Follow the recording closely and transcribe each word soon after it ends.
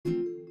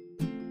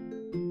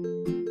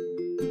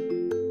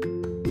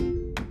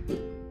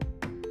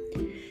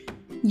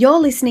You're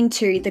listening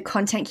to the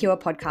Content Cure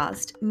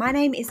podcast. My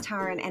name is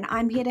Taryn and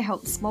I'm here to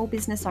help small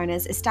business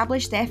owners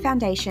establish their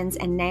foundations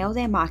and nail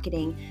their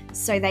marketing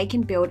so they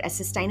can build a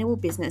sustainable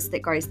business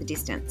that goes the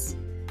distance.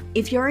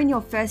 If you're in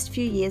your first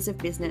few years of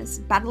business,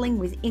 battling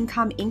with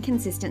income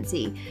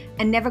inconsistency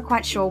and never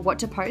quite sure what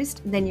to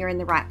post, then you're in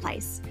the right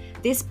place.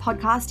 This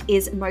podcast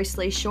is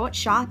mostly short,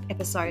 sharp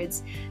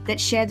episodes that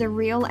share the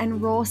real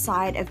and raw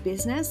side of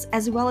business,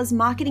 as well as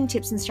marketing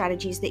tips and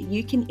strategies that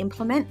you can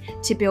implement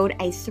to build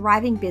a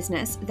thriving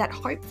business that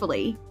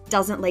hopefully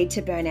doesn't lead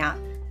to burnout.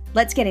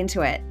 Let's get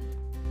into it.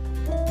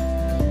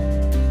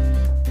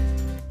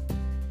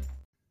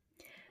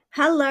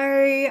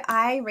 Hello,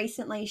 I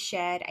recently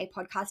shared a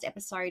podcast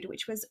episode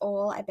which was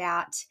all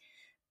about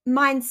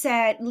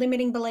mindset,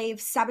 limiting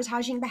beliefs,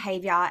 sabotaging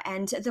behavior,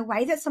 and the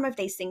way that some of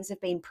these things have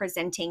been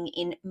presenting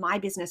in my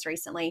business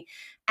recently.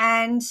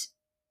 And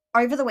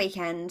over the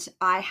weekend,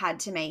 I had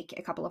to make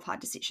a couple of hard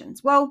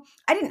decisions. Well,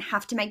 I didn't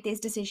have to make these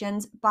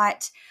decisions,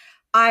 but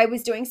I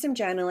was doing some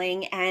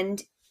journaling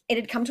and it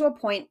had come to a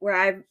point where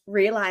I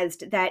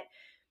realized that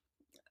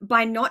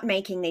by not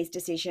making these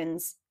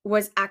decisions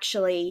was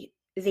actually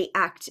the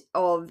act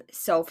of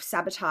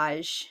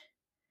self-sabotage.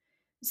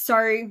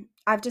 So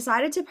I've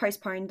decided to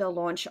postpone the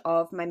launch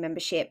of my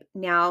membership.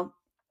 Now,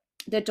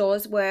 the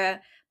doors were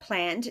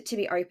planned to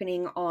be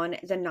opening on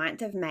the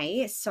 9th of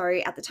May. So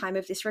at the time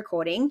of this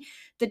recording,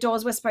 the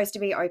doors were supposed to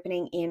be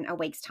opening in a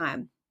week's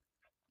time.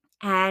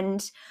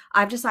 And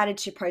I've decided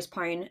to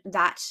postpone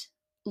that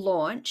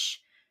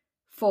launch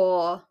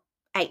for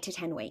 8 to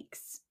 10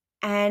 weeks.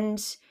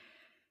 And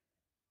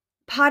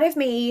part of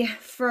me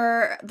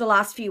for the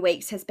last few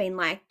weeks has been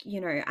like,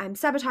 I'm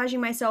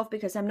sabotaging myself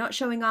because I'm not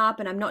showing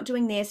up and I'm not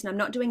doing this and I'm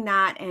not doing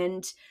that.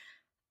 And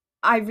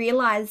I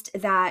realized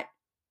that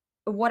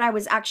what I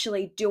was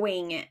actually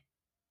doing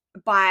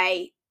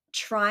by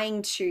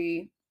trying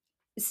to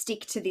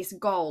stick to this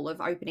goal of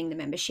opening the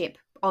membership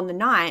on the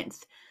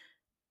 9th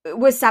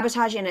was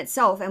sabotage in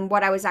itself. And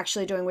what I was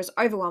actually doing was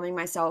overwhelming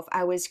myself.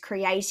 I was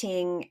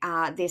creating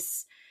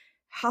this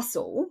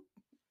hustle,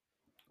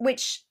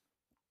 which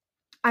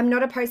I'm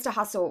not opposed to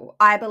hustle.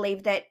 I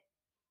believe that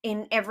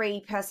in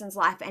every person's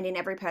life and in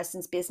every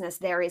person's business,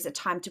 there is a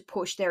time to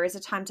push, there is a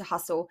time to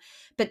hustle,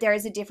 but there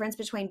is a difference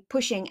between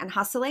pushing and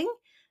hustling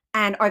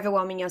and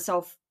overwhelming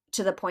yourself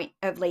to the point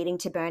of leading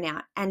to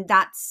burnout. And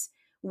that's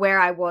where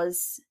I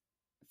was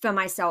for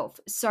myself.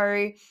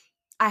 So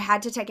I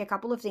had to take a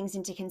couple of things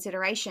into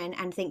consideration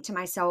and think to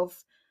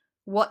myself,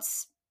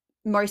 what's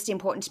most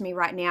important to me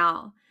right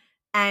now?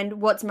 And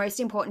what's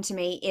most important to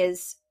me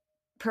is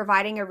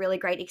providing a really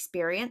great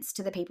experience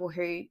to the people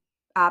who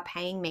are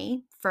paying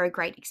me for a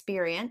great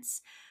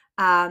experience,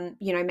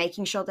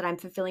 making sure that I'm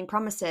fulfilling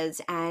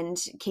promises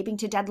and keeping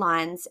to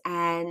deadlines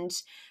and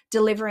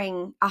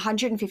delivering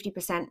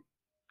 150%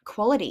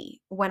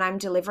 quality when I'm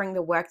delivering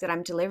the work that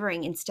I'm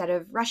delivering, instead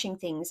of rushing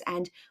things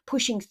and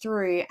pushing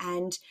through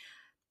and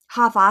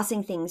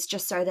half-assing things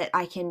just so that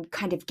I can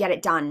kind of get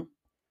it done.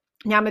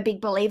 Now, I'm a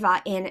big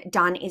believer in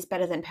done is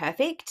better than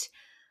perfect,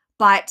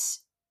 but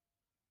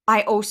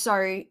I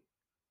also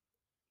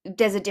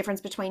there's a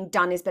difference between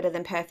done is better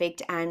than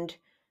perfect and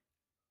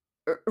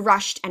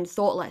rushed and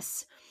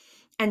thoughtless.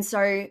 And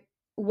so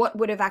what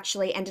would have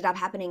actually ended up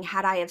happening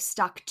had I have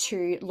stuck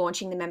to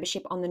launching the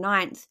membership on the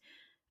 9th,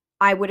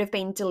 I would have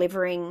been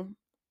delivering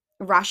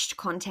rushed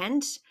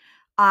content.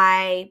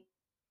 I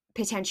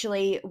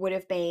potentially would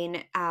have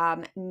been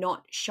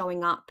not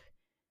showing up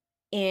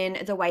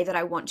in the way that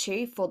I want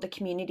to for the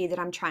community that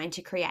I'm trying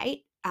to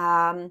create,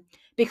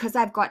 because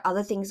I've got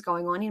other things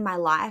going on in my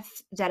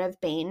life that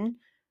have been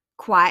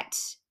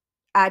quite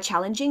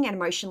challenging and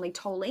emotionally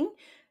tolling.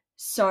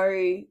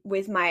 So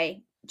with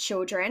my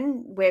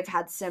children, we've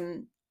had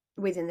some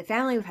within the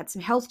family, we've had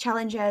some health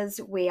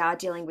challenges. We are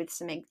dealing with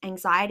some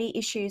anxiety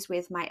issues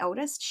with my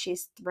eldest.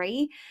 She's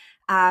 3.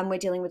 We're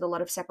dealing with a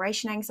lot of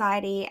separation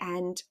anxiety,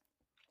 and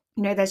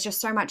there's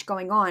just so much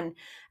going on.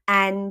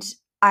 And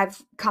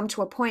I've come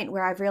to a point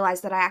where I've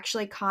realized that I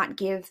actually can't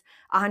give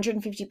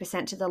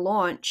 150% to the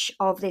launch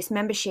of this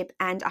membership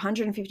and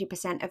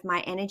 150% of my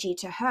energy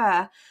to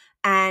her,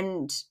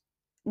 and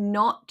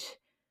not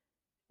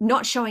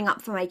showing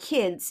up for my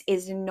kids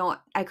is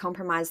not a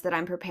compromise that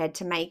I'm prepared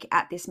to make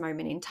at this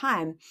moment in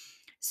time.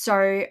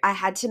 So I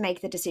had to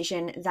make the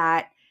decision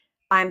that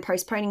I'm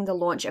postponing the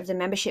launch of the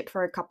membership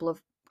for a couple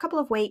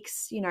of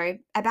weeks,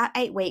 about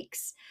 8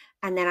 weeks,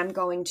 and then I'm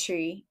going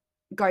to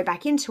go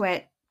back into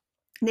it.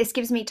 This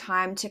gives me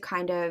time to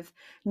kind of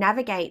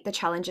navigate the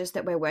challenges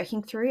that we're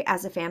working through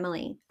as a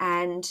family,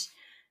 and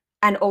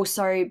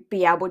also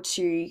be able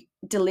to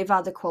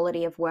deliver the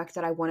quality of work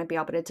that I want to be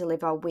able to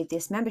deliver with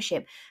this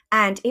membership.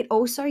 And it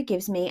also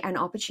gives me an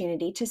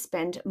opportunity to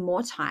spend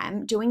more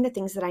time doing the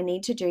things that I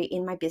need to do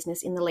in my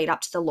business in the lead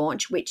up to the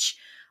launch, which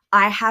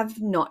I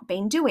have not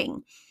been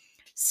doing.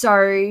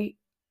 So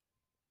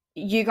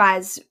you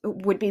guys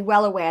would be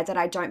well aware that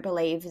I don't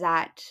believe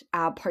that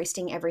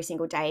posting every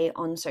single day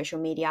on social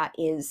media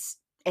is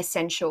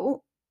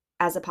essential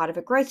as a part of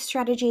a growth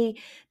strategy.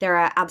 There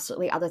are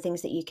absolutely other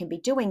things that you can be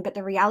doing. But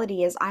the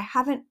reality is, I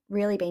haven't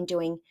really been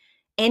doing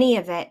any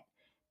of it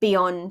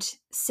beyond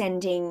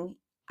sending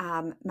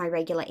my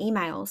regular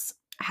emails.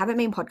 I haven't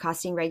been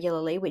podcasting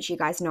regularly, which you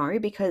guys know,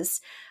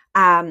 because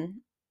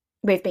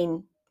we've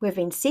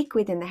been sick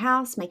within the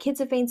house. My kids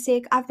have been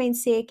sick. I've been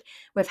sick.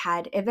 We've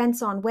had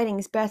events on,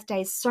 weddings,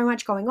 birthdays, so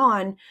much going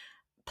on.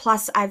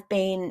 Plus, I've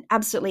been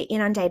absolutely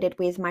inundated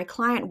with my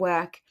client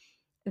work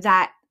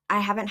that I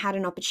haven't had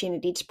an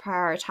opportunity to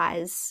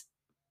prioritize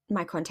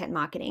my content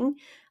marketing.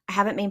 I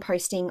haven't been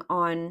posting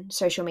on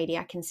social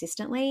media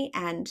consistently.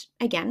 And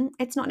again,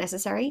 it's not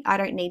necessary. I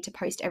don't need to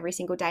post every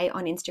single day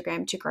on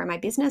Instagram to grow my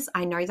business.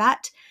 I know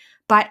that.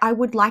 But I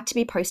would like to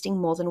be posting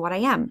more than what I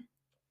am.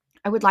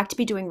 I would like to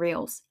be doing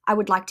reels. I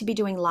would like to be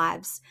doing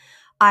lives.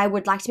 I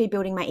would like to be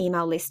building my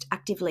email list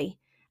actively.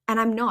 And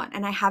I'm not,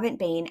 and I haven't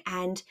been.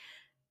 And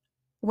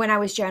when I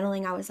was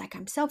journaling, I was like,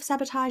 I'm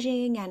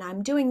self-sabotaging and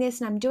I'm doing this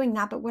and I'm doing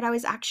that. But what I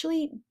was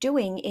actually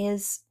doing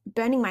is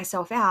burning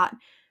myself out,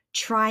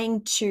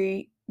 trying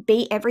to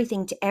be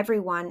everything to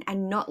everyone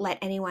and not let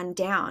anyone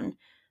down.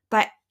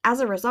 But as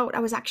a result, I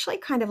was actually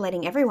kind of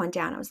letting everyone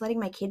down. I was letting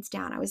my kids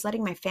down. I was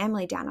letting my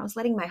family down. I was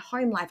letting my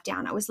home life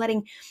down. I was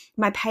letting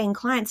my paying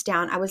clients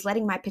down. I was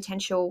letting my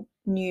potential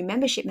new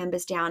membership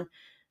members down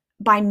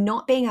by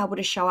not being able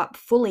to show up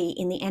fully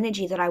in the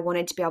energy that I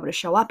wanted to be able to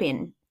show up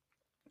in.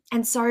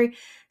 And so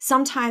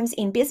sometimes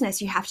in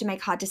business, you have to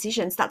make hard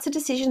decisions. That's a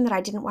decision that I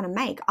didn't want to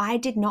make. I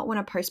did not want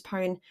to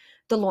postpone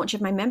the launch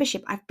of my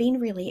membership. I've been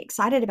really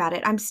excited about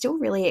it. I'm still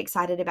really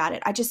excited about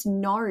it. I just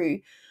know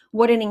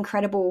what an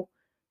incredible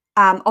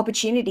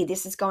opportunity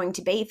this is going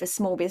to be for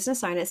small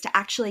business owners to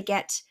actually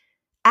get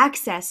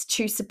access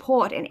to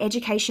support and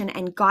education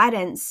and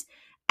guidance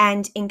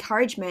and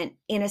encouragement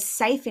in a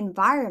safe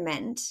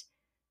environment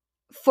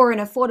for an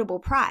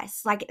affordable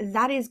price. Like,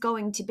 that is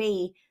going to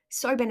be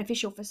so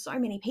beneficial for so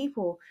many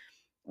people.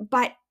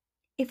 But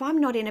if I'm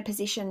not in a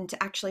position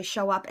to actually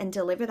show up and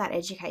deliver that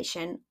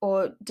education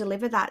or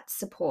deliver that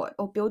support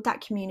or build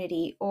that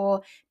community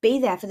or be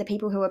there for the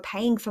people who are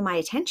paying for my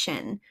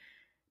attention,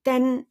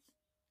 then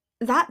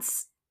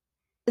that's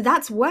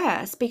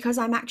worse, because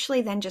I'm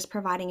actually then just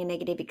providing a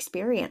negative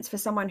experience for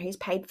someone who's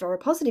paid for a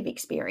positive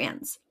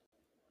experience.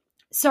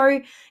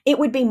 So it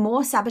would be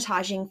more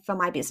sabotaging for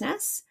my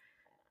business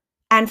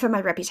and for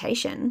my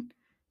reputation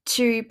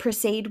to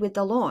proceed with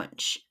the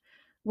launch,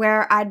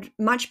 where I'd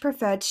much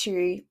prefer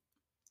to,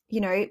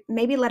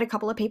 maybe let a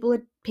couple of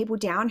people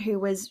down who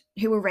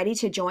were ready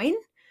to join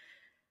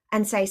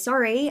and say,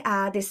 sorry,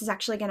 this is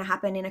actually going to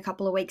happen in a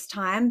couple of weeks'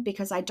 time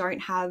because I don't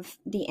have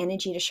the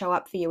energy to show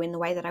up for you in the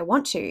way that I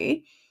want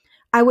to.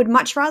 I would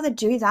much rather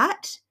do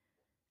that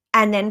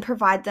and then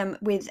provide them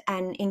with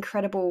an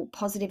incredible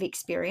positive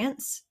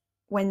experience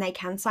when they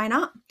can sign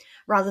up,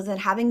 rather than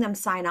having them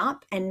sign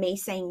up and me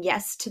saying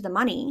yes to the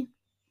money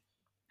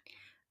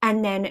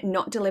and then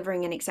not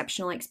delivering an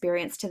exceptional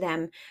experience to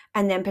them,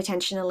 and then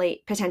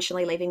potentially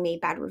leaving me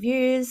bad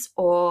reviews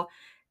or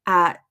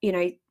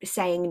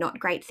saying not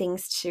great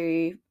things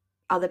to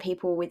other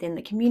people within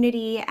the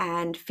community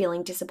and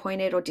feeling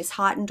disappointed or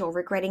disheartened or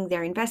regretting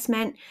their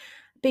investment,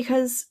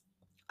 because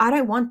I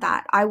don't want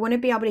that. I want to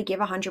be able to give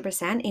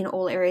 100% in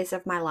all areas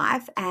of my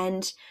life.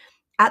 And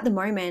at the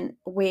moment,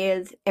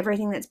 with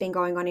everything that's been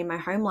going on in my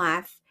home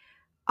life,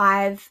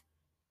 I've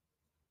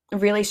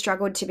really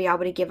struggled to be able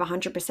to give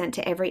 100%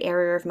 to every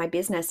area of my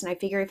business. And I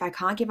figure if I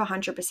can't give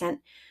 100%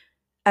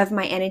 of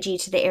my energy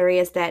to the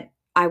areas that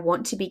I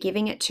want to be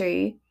giving it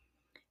to,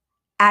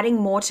 adding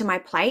more to my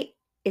plate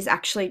is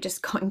actually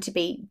just going to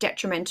be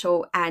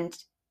detrimental and,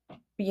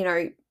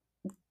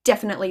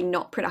 definitely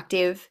not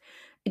productive,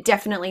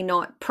 definitely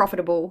not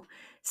profitable.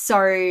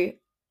 So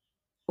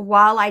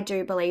while I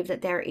do believe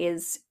that there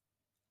is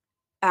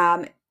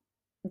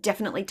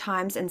definitely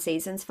times and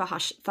seasons for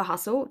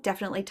hustle,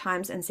 definitely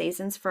times and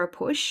seasons for a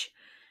push,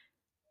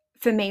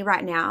 for me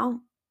right now,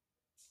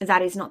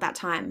 that is not that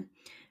time.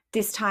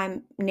 This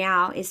time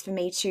now is for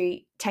me to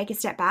take a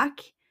step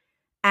back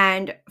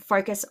and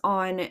focus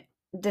on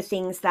the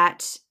things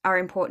that are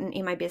important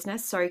in my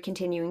business. So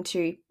continuing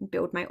to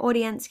build my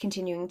audience,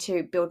 continuing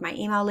to build my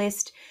email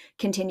list,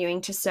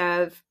 continuing to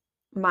serve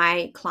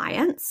my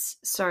clients.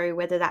 So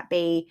whether that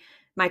be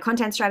my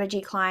content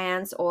strategy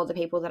clients or the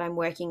people that I'm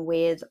working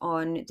with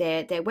on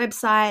their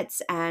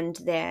websites and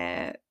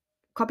their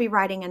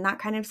copywriting and that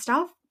kind of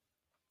stuff.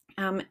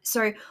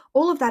 So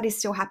all of that is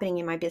still happening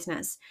in my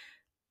business.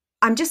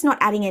 I'm just not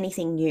adding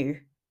anything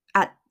new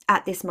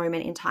at this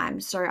moment in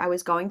time. So I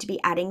was going to be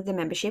adding the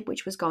membership,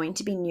 which was going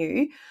to be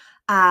new.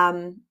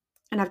 And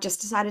I've just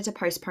decided to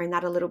postpone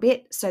that a little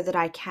bit so that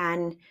I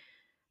can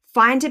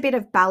find a bit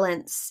of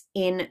balance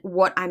in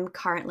what I'm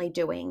currently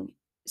doing.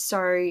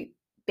 So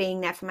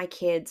being there for my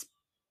kids,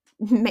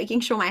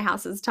 making sure my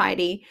house is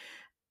tidy,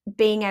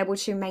 being able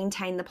to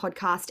maintain the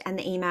podcast and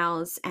the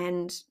emails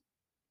and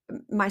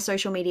my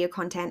social media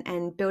content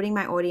and building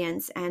my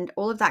audience and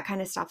all of that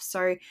kind of stuff.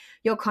 So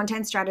your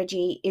content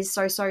strategy is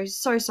so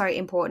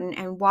important.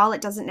 And while it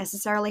doesn't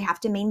necessarily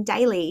have to mean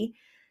daily,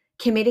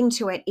 committing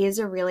to it is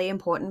a really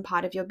important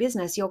part of your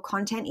business. Your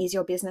content is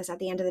your business at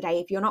the end of the day.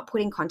 If you're not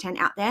putting content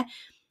out there,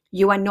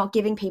 you are not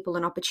giving people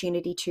an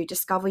opportunity to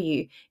discover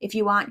you. If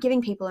you aren't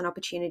giving people an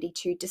opportunity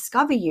to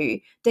discover you,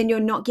 then you're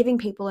not giving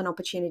people an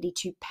opportunity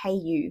to pay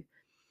you.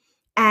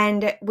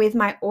 And with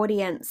my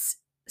audience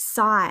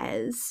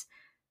size,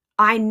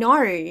 I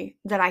know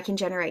that I can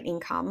generate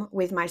income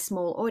with my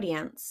small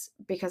audience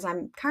because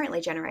I'm currently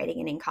generating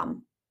an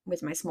income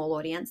with my small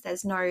audience.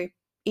 There's no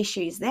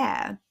issues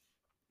there.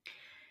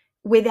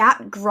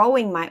 Without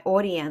growing my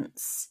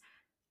audience,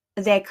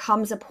 there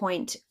comes a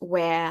point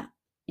where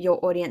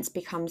your audience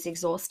becomes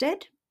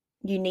exhausted.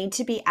 You need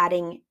to be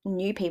adding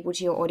new people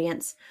to your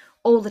audience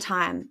all the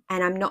time.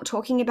 And I'm not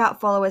talking about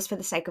followers for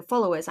the sake of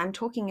followers. I'm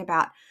talking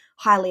about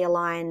highly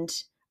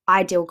aligned,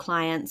 ideal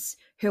clients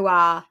who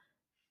are,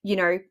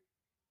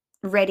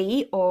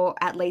 ready, or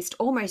at least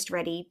almost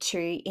ready,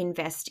 to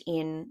invest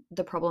in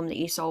the problem that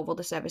you solve or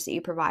the service that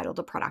you provide or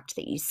the product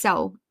that you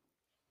sell.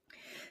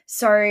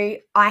 So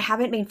I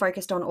haven't been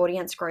focused on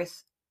audience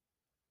growth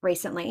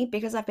recently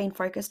because I've been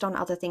focused on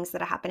other things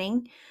that are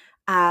happening.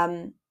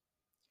 And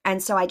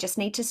so I just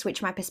need to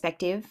switch my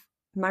perspective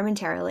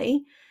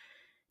momentarily,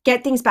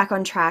 get things back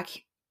on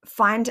track,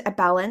 find a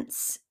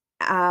balance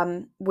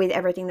with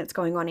everything that's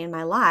going on in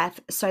my life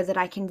so that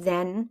I can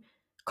then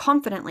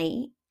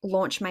confidently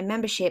launch my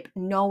membership,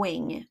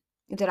 knowing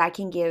that I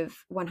can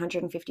give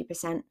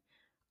 150%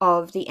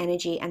 of the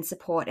energy and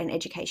support and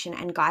education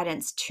and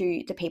guidance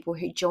to the people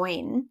who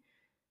join,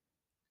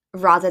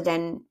 rather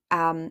than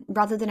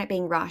it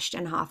being rushed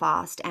and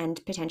half-assed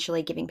and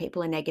potentially giving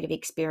people a negative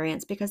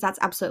experience, because that's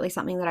absolutely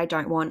something that I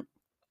don't want.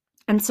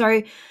 And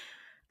so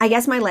I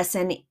guess my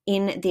lesson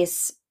in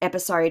this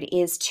episode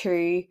is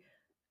to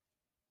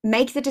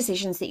make the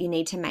decisions that you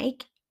need to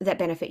make that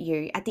benefit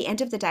you. At the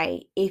end of the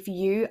day, if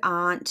you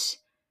aren't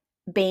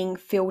being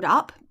filled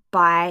up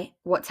by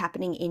what's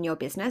happening in your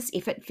business,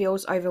 if it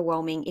feels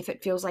overwhelming, if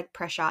it feels like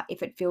pressure,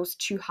 if it feels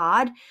too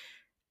hard,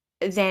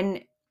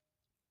 then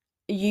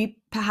you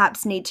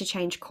perhaps need to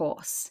change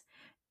course.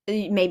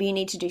 Maybe you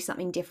need to do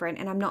something different.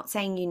 And I'm not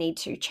saying you need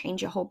to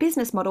change your whole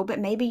business model, but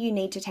maybe you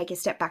need to take a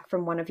step back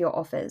from one of your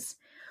offers,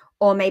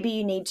 or maybe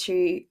you need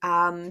to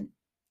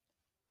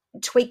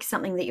tweak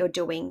something that you're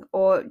doing,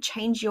 or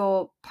change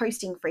your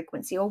posting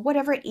frequency, or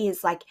whatever it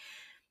is. Like,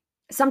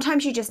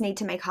 sometimes you just need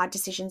to make hard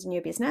decisions in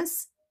your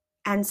business,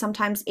 and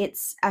sometimes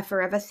it's a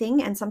forever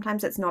thing, and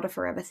sometimes it's not a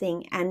forever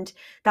thing, and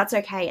that's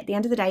okay. At the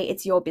end of the day,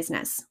 it's your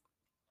business.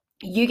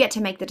 You get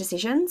to make the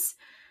decisions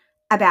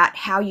about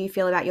how you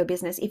feel about your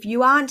business. If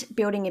you aren't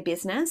building a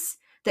business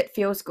that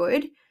feels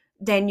good,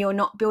 then you're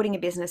not building a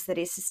business that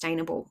is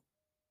sustainable.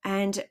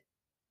 And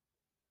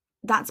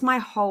that's my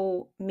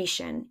whole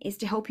mission, is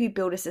to help you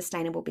build a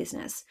sustainable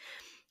business.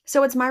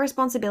 So it's my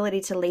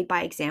responsibility to lead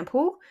by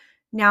example.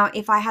 Now,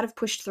 if I had have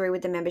pushed through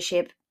with the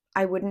membership,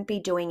 I wouldn't be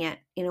doing it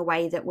in a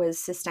way that was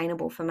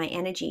sustainable for my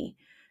energy.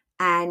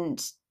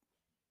 And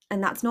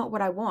that's not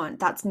what I want.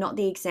 That's not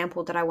the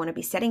example that I want to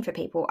be setting for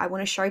people. I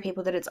want to show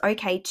people that it's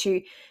okay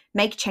to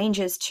make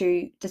changes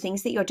to the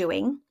things that you're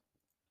doing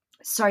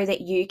so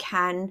that you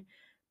can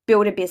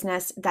build a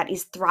business that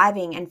is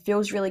thriving and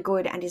feels really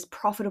good and is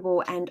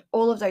profitable and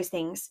all of those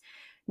things.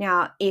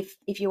 Now, if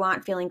you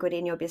aren't feeling good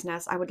in your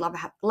business, I would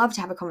love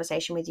to have a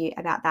conversation with you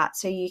about that.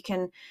 So you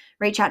can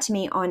reach out to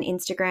me on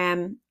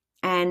Instagram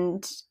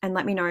and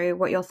let me know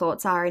what your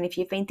thoughts are. And if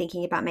you've been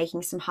thinking about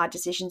making some hard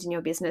decisions in your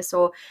business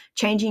or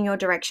changing your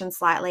direction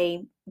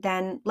slightly,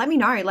 then let me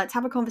know. Let's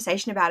have a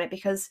conversation about it,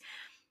 because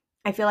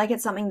I feel like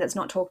it's something that's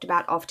not talked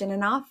about often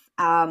enough,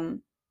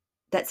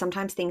 that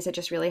sometimes things are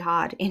just really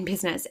hard in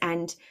business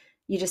and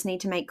you just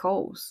need to make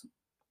calls,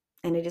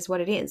 and it is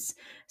what it is.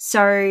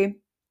 So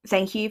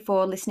thank you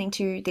for listening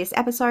to this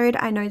episode.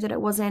 I know that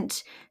it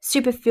wasn't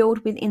super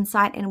filled with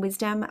insight and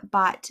wisdom,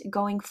 but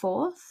going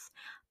forth,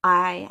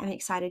 I am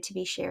excited to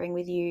be sharing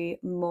with you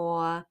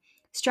more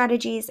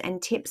strategies and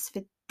tips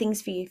for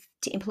things for you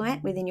to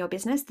implement within your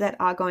business that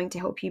are going to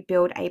help you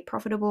build a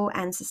profitable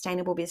and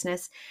sustainable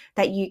business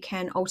that you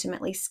can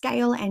ultimately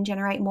scale and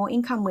generate more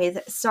income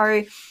with.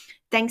 So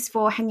thanks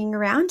for hanging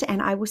around, and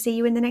I will see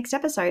you in the next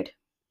episode.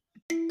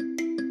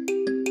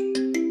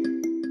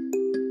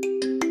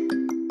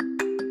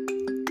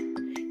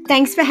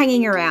 Thanks for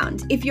hanging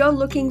around. If you're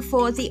looking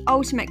for the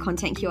ultimate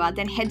content cure,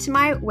 then head to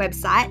my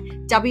website,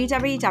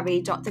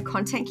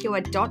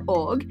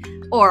 www.thecontentcure.org,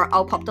 or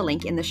I'll pop the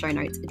link in the show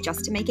notes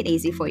just to make it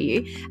easy for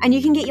you. And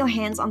you can get your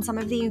hands on some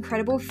of the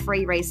incredible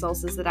free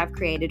resources that I've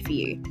created for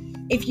you.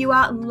 If you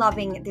are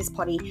loving this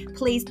potty,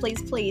 please,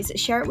 please, please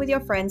share it with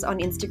your friends on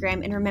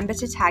Instagram, and remember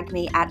to tag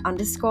me at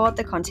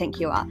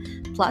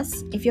 _thecontentcure.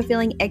 Plus, if you're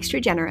feeling extra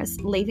generous,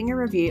 leaving a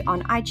review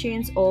on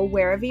iTunes or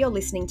wherever you're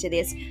listening to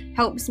this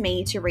helps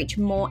me to reach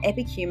more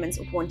epic humans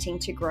wanting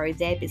to grow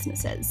their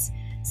businesses.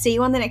 See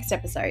you on the next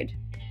episode.